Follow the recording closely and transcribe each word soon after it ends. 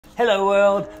Hello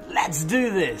world, let's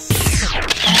do this!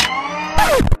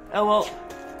 Oh well,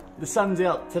 the sun's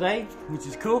out today, which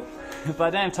is cool, but I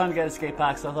don't have time to go to the skate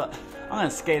park, so I thought I'm going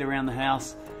to skate around the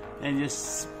house and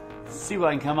just see what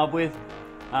I can come up with.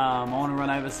 I want to run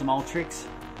over some old tricks,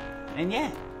 and yeah,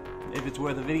 if it's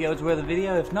worth a video, it's worth a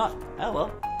video. If not, oh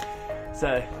well.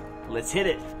 So, let's hit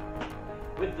it.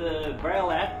 With the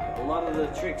Braille app, a lot of the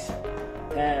tricks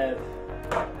have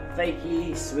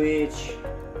fakie, switch,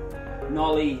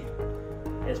 nollie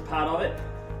as part of it.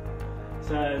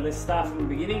 So let's start from the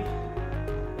beginning.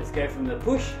 Let's go from the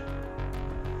push.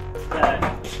 So,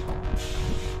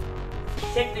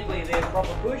 technically their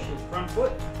proper push is front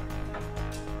foot.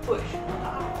 Push.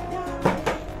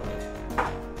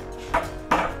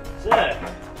 So,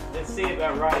 let's see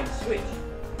about riding switch.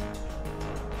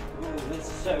 Ooh, this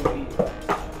is so weird.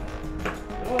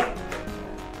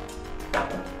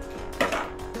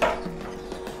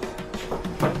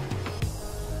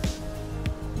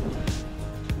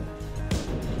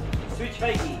 Switch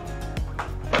fakie.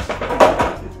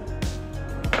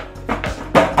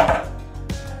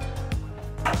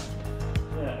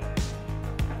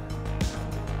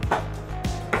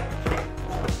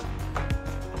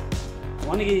 I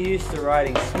want to get used to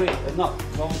riding switch, but not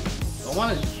well.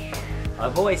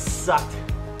 I've always sucked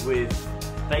with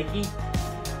fakie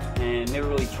and never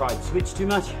really tried switch too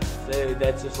much. So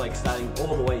that's just like starting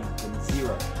all the way from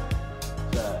zero.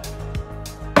 So.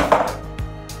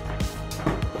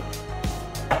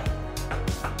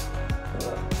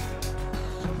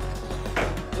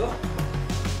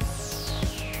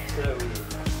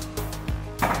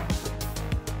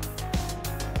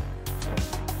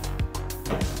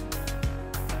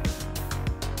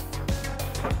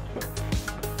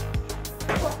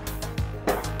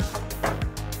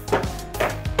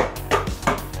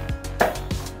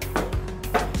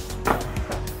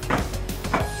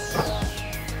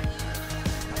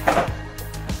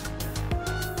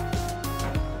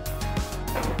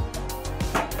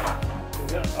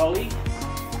 Ollie.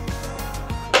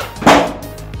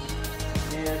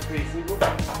 Yeah, that's pretty simple.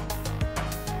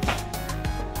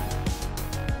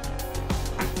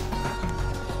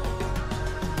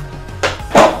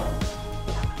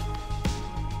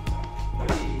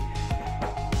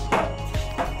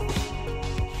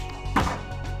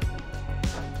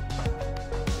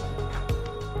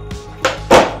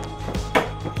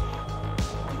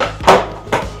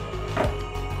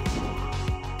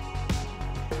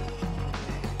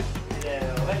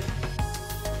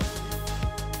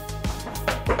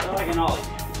 Like an Ollie.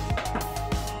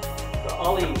 The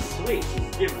Ollie switch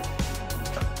is different.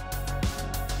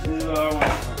 This is what I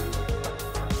want.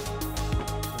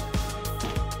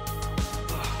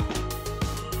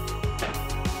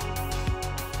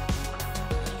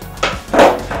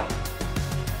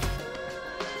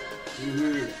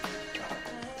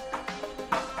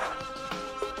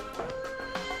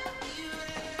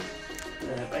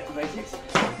 Back to basics.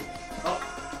 Up.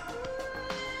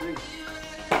 3.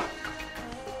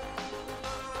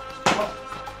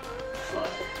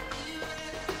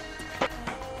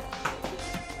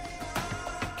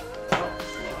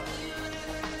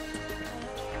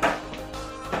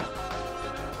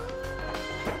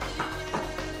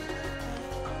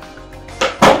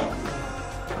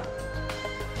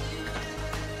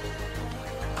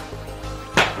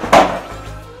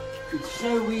 It's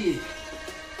so weird.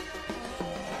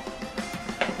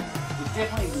 It's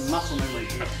definitely muscle memory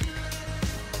here.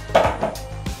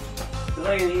 Because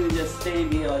I can even just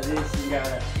stand here like this and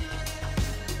go,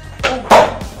 oh,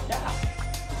 yeah.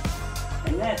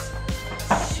 And that's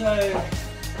so,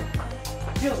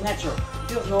 it feels natural, it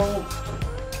feels normal,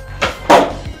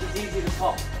 it's easy to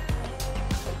pop.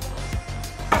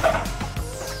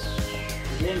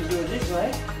 And then do it this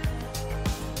way.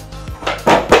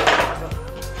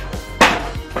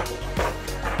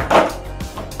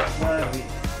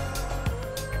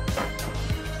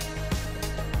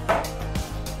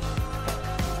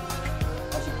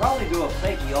 Probably do a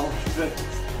fakie all the way.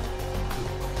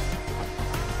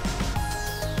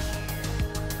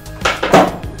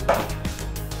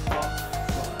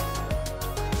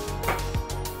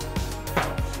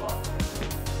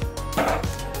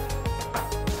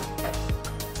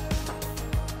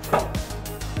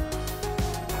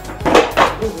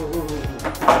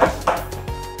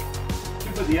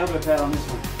 You put the elbow pad on this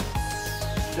one.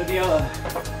 So the other,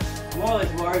 more or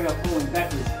less worried about falling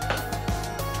backwards.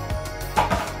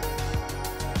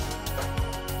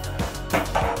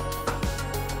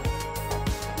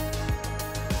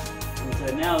 So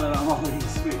now that I'm on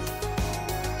these switch,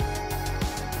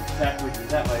 backwards is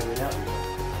that way without you.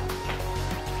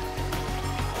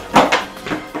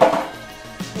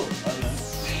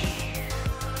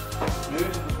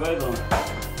 Move both on.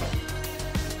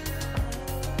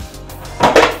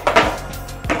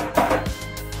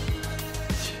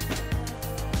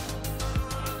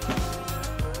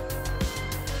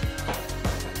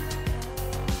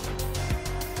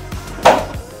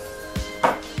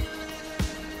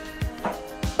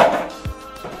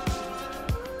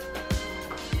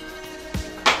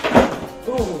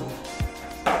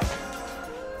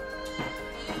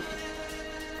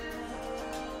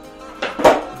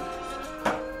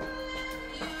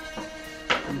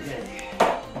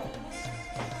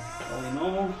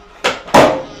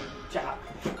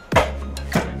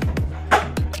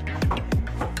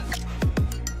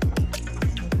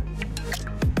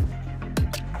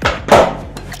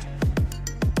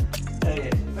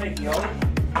 Thank you, Ollie.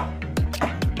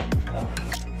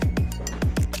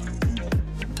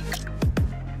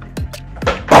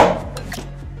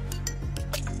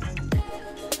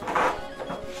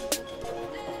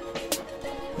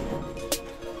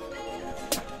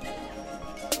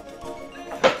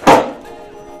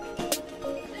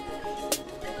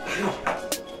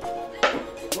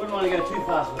 Wouldn't want to go too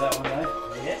fast with that one though.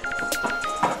 Yeah.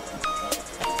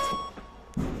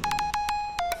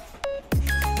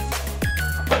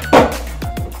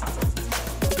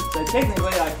 So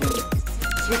technically I can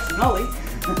switch an Ollie.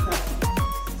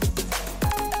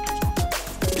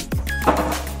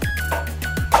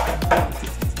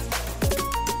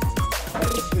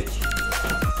 Switch.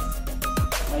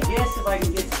 I guess if I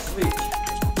can get the switch,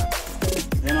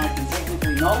 then I can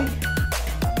technically nollie.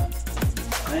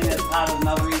 I think that's part of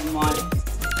another reason why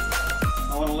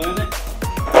I want to learn it.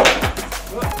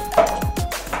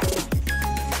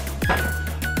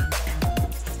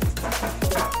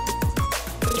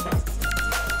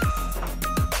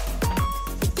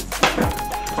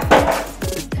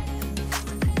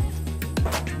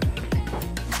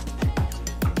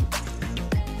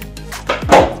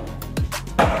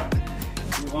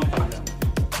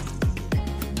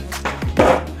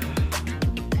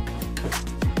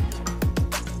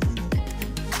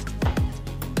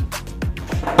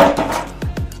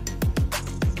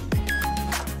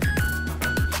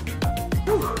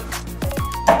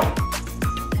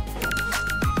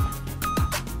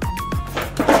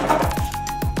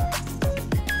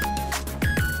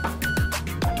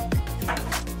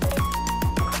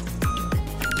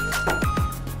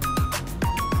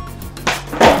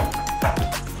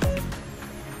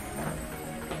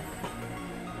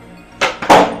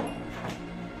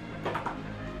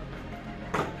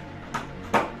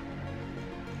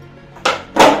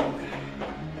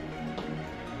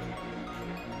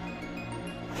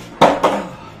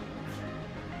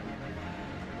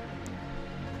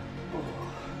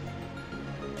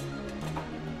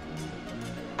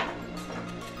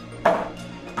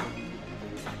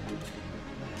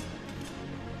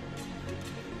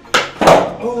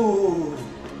 Oh.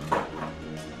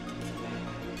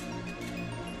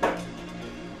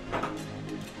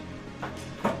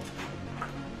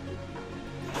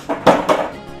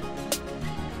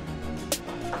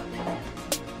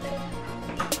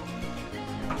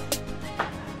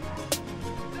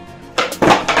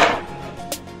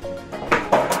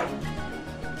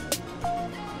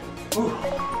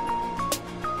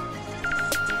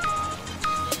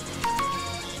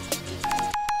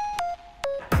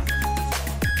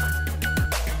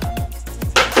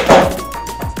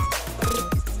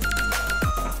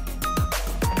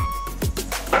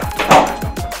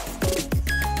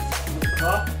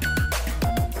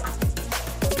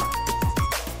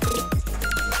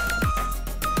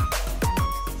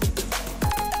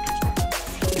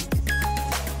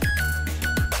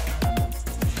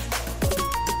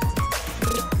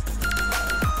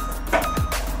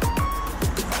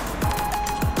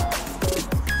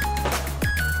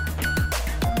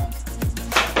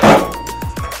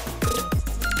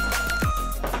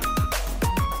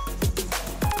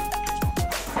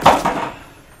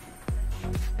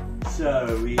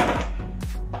 So we okay.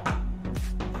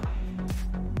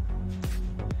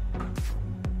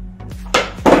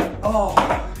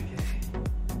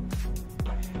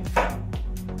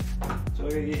 So we're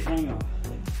gonna get hang on.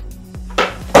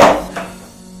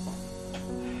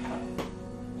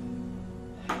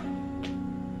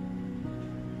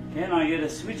 Can I get a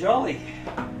switch Ollie?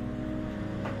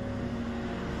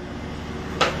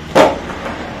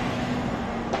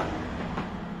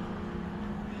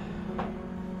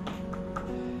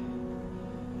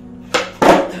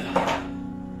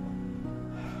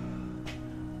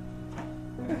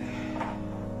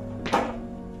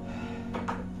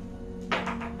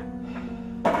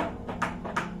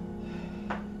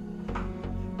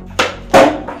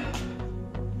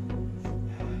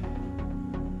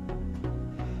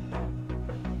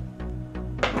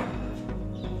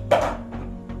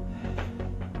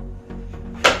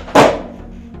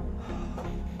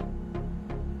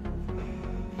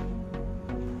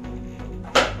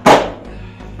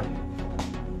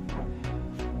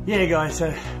 Yeah guys,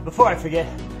 so before I forget,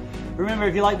 remember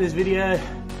if you like this video,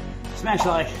 smash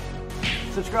like,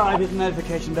 subscribe, hit the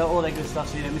notification bell, all that good stuff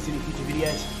so you don't miss any future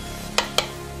videos.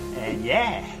 And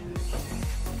yeah.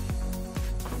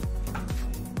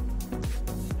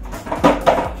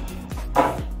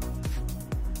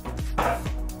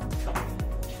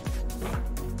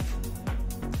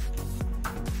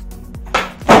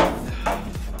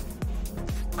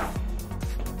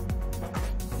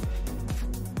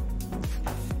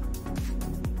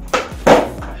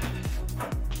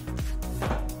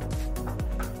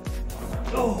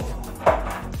 Oh,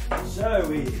 so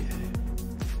weird.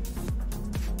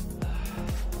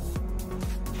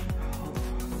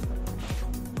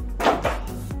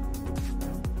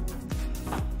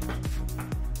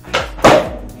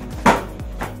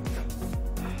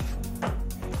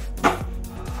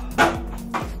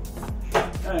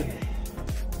 Okay.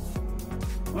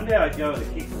 Wonder how I'd go with a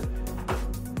kickflip.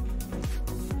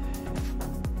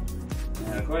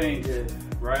 Now, according to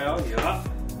rail, you're up.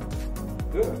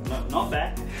 Good. Not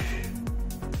back.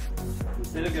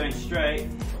 Instead of going straight,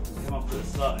 come up to the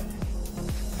side.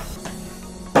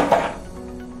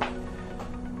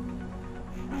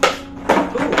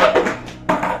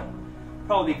 Ooh.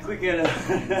 Probably quicker to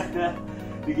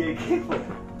get a kickflip.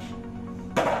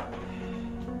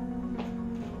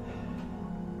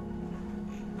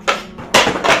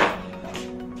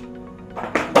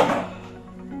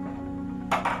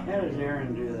 How does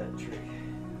Aaron do that trick?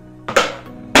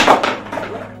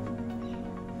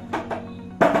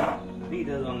 He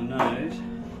does on the nose.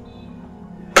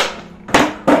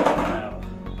 No,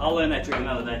 I'll learn that trick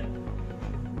another day.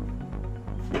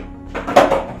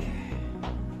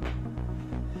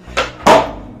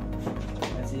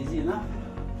 That's easy enough.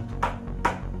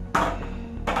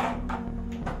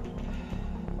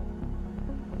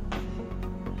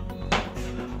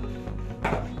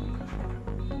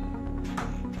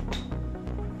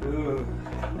 Ooh,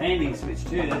 landing switch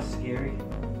too, that's scary.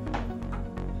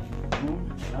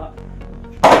 Up.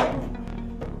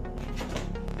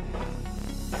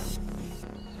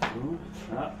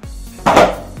 Up.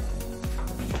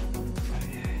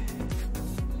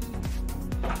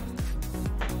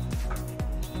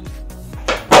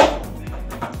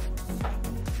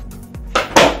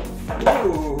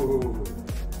 Ooh.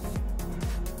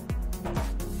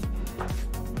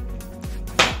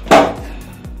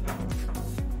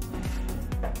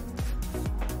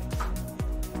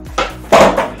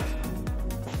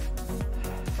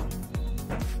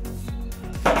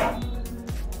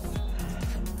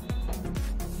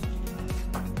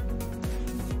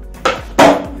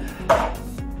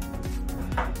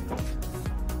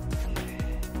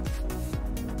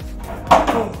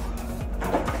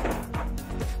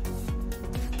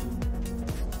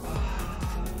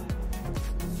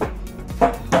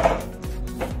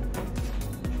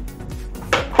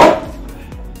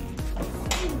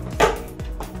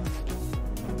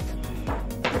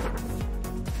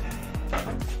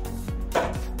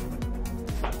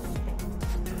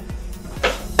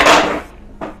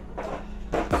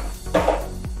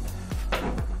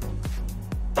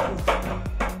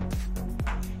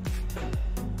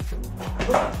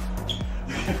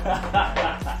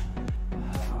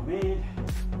 Oh man.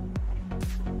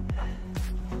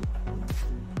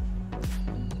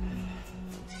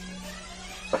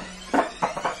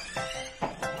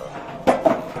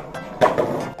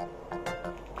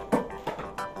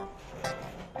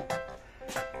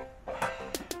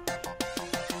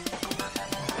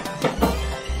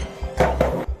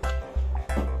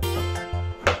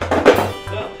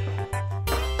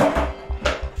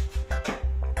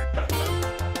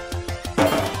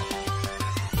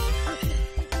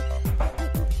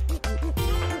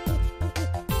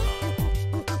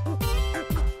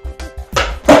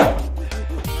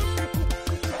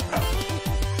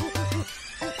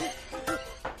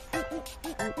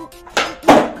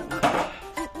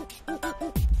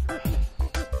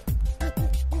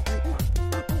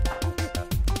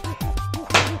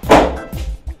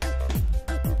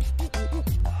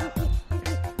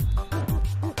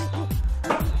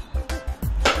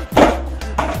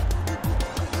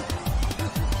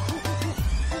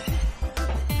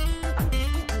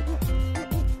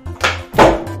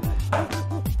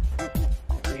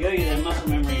 You gotta get that muscle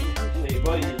memory so your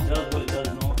body just does what it does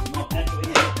not naturally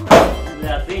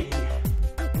without thinking.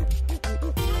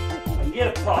 And get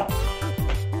a prop.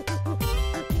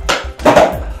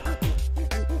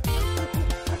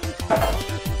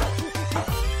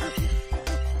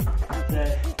 So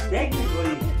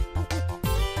technically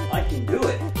I can do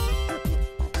it.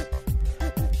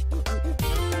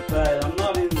 But I'm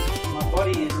not in, my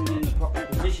body isn't in the proper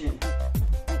position.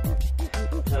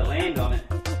 So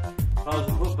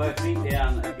both feet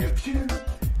down and go phew.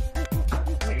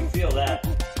 I can feel that.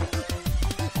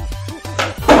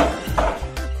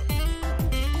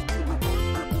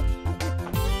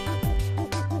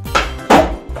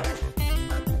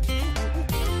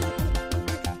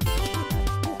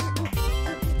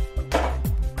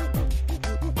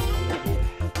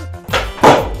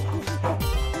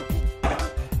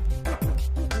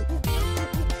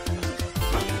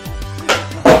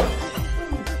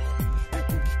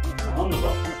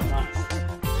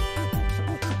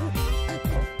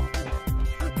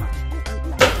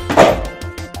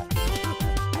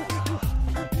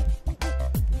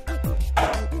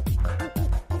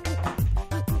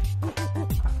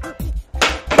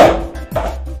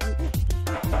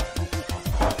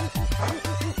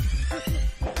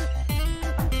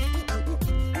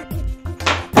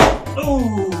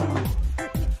 Ooh!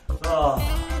 Oh.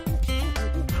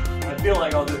 I feel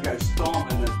like I'll just go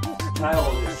stomp and the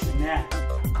tail will just snap.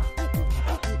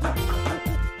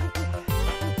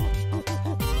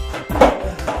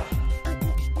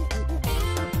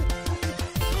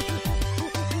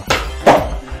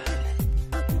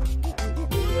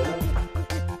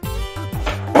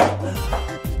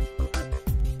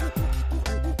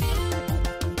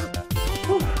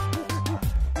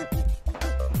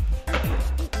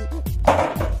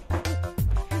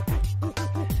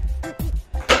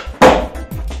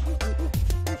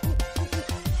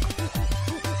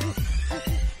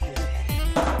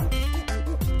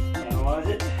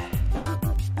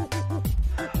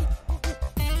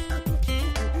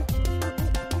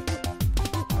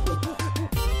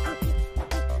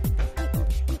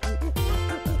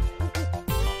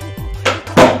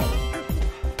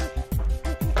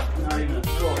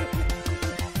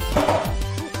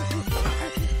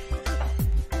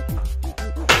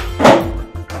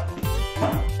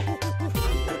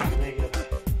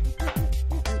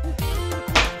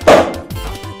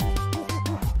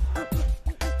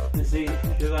 See,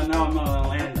 because I know I'm not going to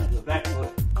land on the back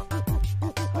foot,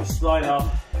 I slide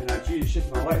up and I choose to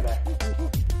shift my weight back.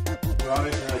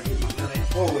 Right, and I get my leg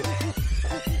forward.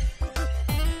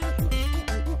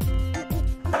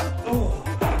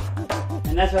 Oh.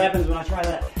 And that's what happens when I try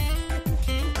that.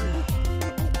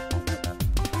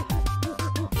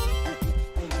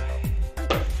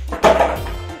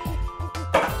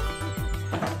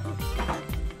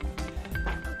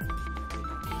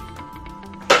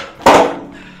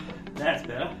 That's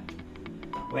better.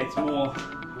 Weight's more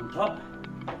on top.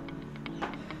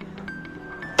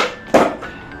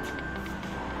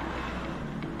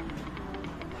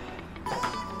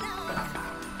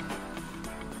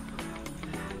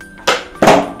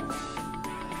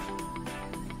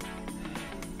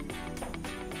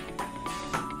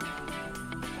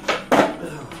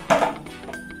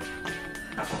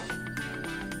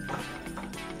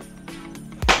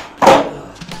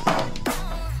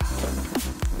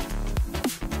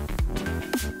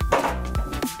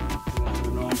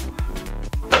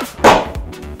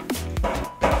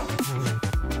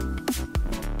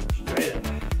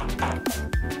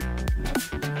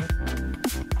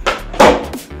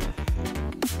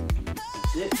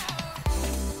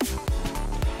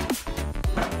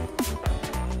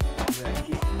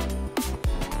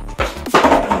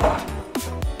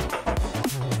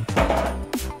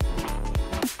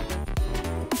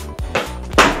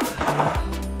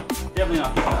 Definitely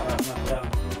not picking up fast enough down.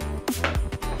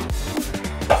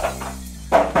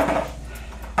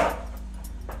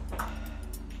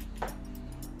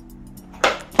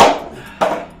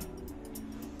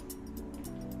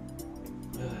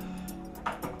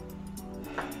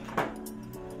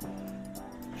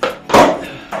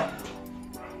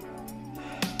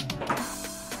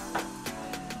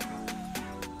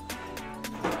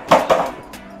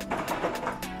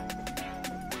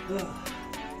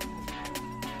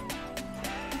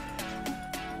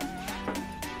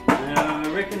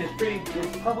 I reckon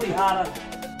it's probably harder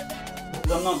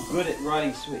because I'm not good at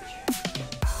riding switch.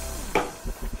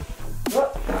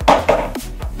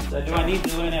 So do I need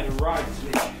to learn how to ride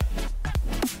switch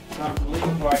comfortably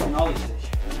before I can Ollie switch?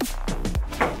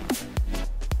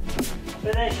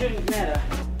 But that shouldn't matter.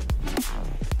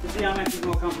 You see, I'm actually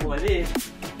more comfortable like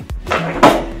this.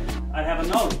 I'd have a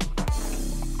nose.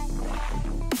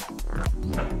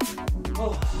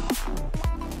 Oh.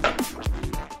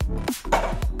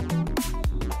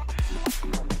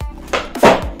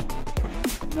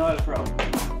 Not a problem.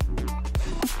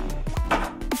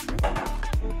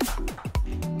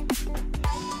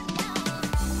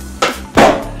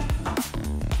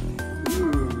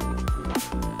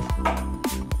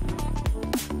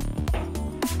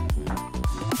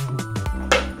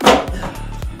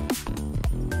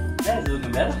 That is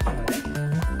looking better, I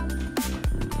think.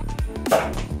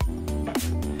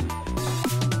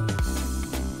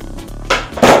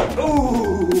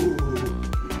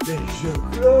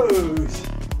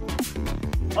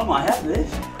 I might have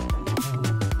this.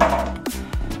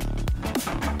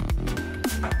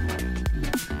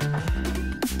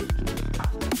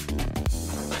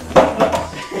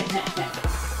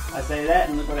 I say that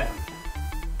and look what happens.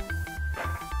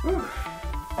 Whew.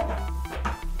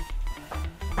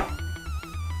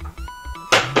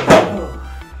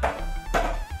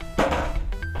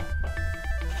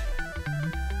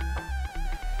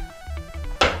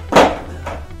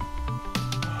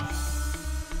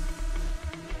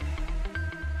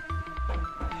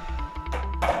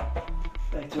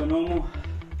 Back to a normal.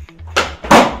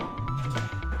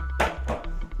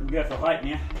 We go for height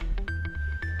now.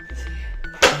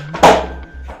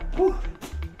 Whew.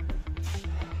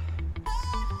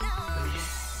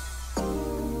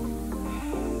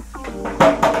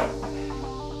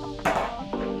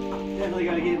 Definitely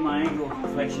going to get my ankle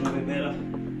flexion a bit better.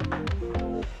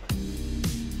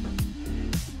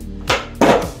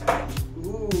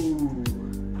 Ooh,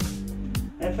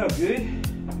 that felt good.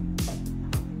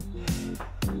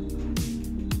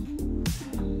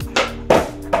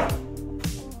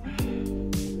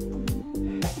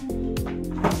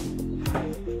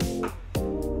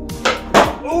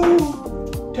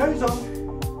 Ooh, toes on.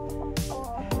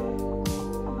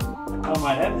 I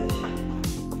might have this.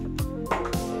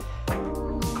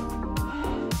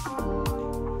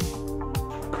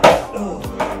 Oh.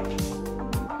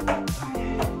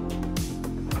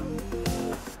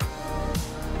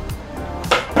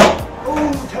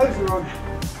 Oh, toes are on.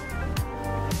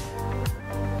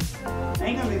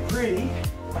 Ain't gonna be pretty.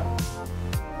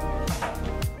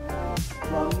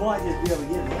 But I might just be able to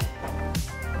get this.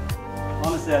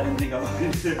 Honestly, I didn't think I would.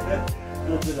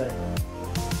 Not today.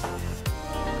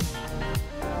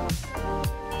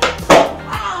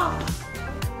 Ah!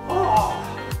 Oh!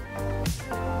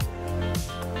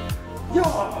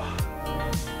 Yeah!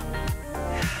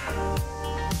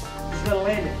 Just gotta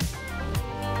land it.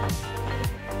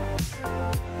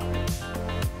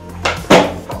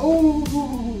 Oh!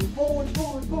 Forward,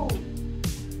 forward, forward.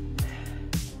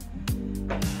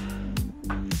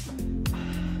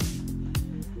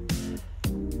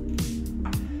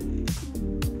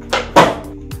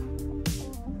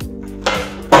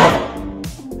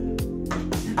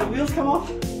 Wheels come off.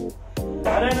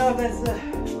 I don't know if that's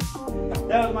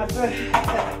that was my first. I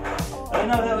don't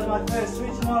know if that was my first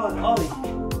switch and Ollie.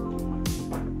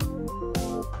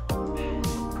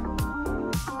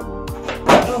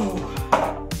 Oh.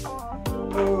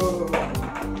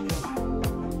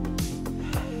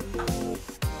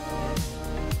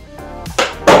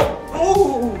 Oh.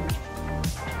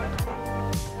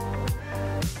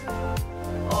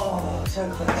 Oh, so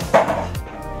close.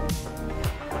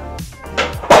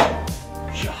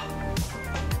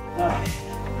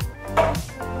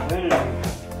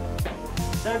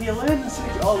 So if you learn to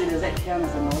switch Ollie, does that count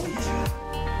as an Ollie?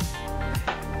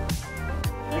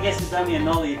 I guess it's only an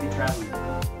Ollie if you're traveling.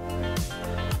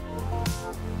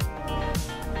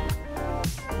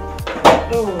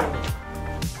 Oh,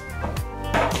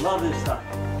 love this stuff.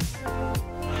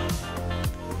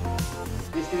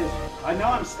 It's good. I know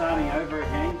I'm starting over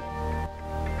again,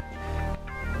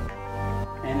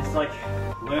 and it's like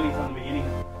learning from the beginning.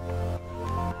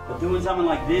 But doing something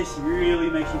like this really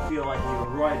makes you feel like you're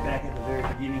right back at the very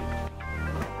beginning.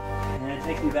 And it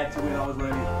takes me back to when I was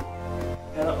learning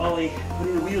how to Ollie,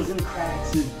 putting the wheels in the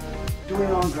cracks and doing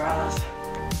it on grass.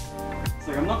 It's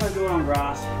like, I'm not going to do it on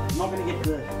grass. I'm not going to get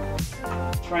the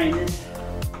trainers.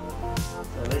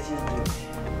 So let's just do it.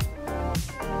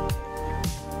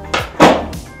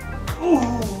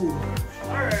 Ooh!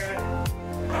 Alright.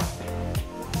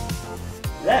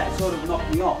 That sort of knocked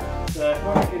me off. So if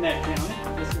I reckon that counted.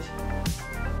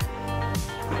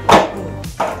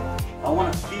 I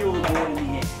want to feel the board in the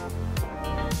air.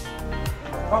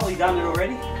 I've probably done it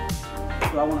already,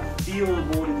 but I want to feel the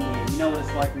board in the air. You know what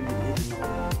it's like when you hit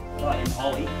an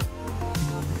Ollie.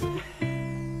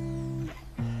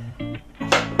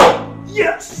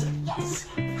 Yes! Yes!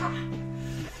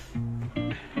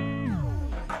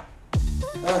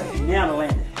 Okay, now to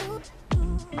land it.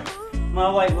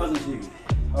 My weight wasn't too good.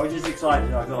 I was just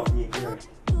excited. I thought, yeah, great.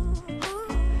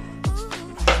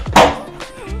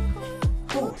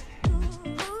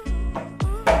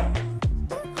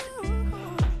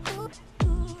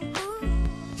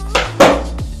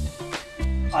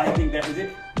 I think that was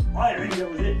it. I think that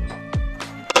was it.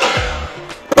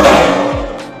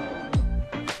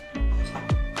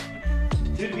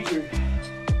 Too to be true.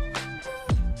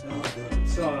 Oh god.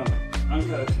 So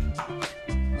uncode.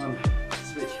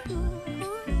 Switch.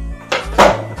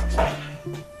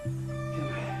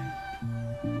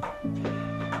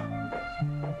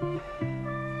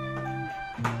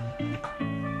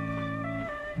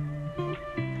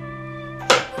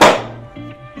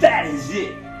 That is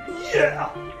it. Yeah.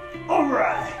 All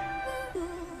right.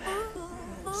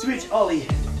 Switch Ollie.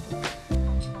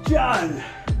 Done.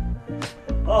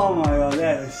 Oh my god,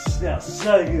 that smells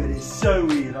so good. It's so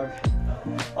weird. Like,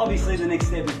 obviously, the next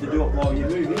step is to do it while you're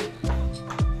moving.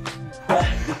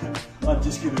 I'm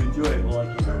just going to enjoy it while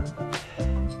I do it.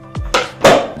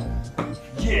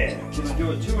 Yeah, gonna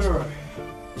do it 2 in a row.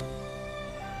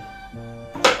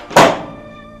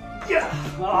 Yeah.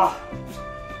 Ah.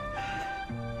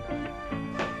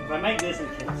 If I make this,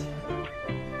 it counts.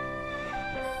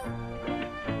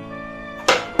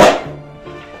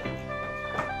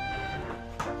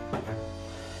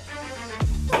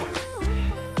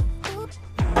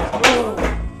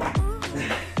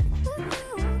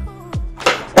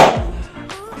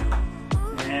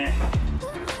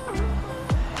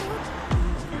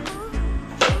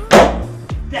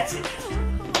 That's it.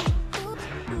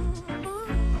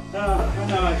 I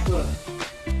know I sort of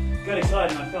got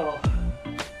excited and I fell off.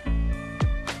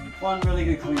 One really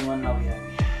good clean one and I'll be happy.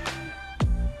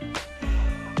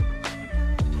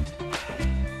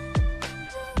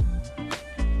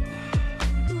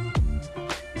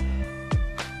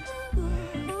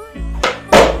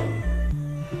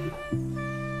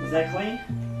 Was that clean?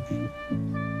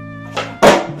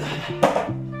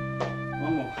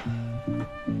 One more.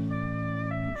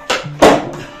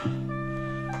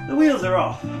 The wheels are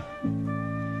off.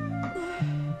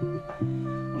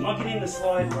 I'm not getting the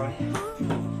slide right,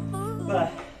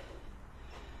 but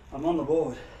I'm on the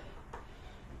board.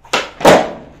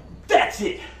 That's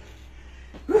it.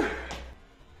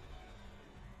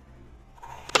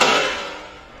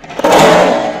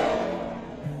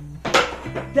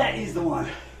 That is the one.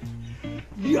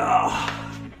 Yeah.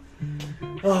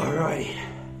 All right.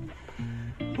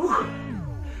 Whew.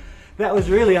 That was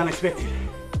really unexpected.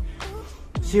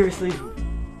 Seriously,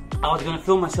 I was going to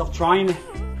film myself trying it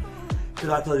because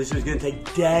I thought this was going to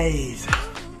take days.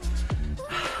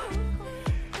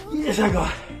 Yes, I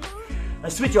got a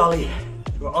switch Ollie,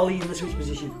 or Ollie in the switch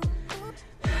position.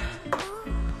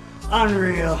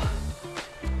 Unreal.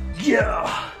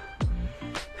 Yeah.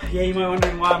 Yeah, you might be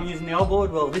wondering why I'm using the old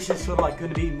board. Well, this is sort of like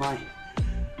going to be my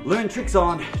learn tricks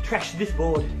on, trash this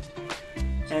board.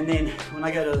 And then when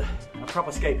I go to a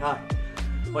proper skate park,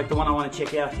 like the one I want to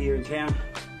check out here in town,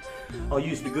 I'll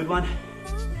use the good one.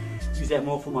 Use that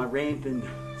more for my ramp and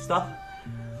stuff.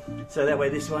 So that way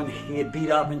this one can get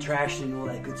beat up and trashed and all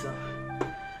that good stuff.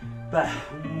 But,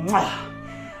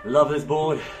 love this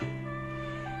board.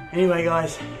 Anyway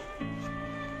guys,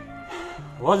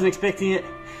 I wasn't expecting it.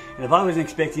 And if I wasn't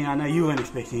expecting it, I know you weren't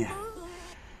expecting it.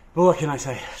 But what can I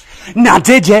say? Not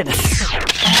dead yet.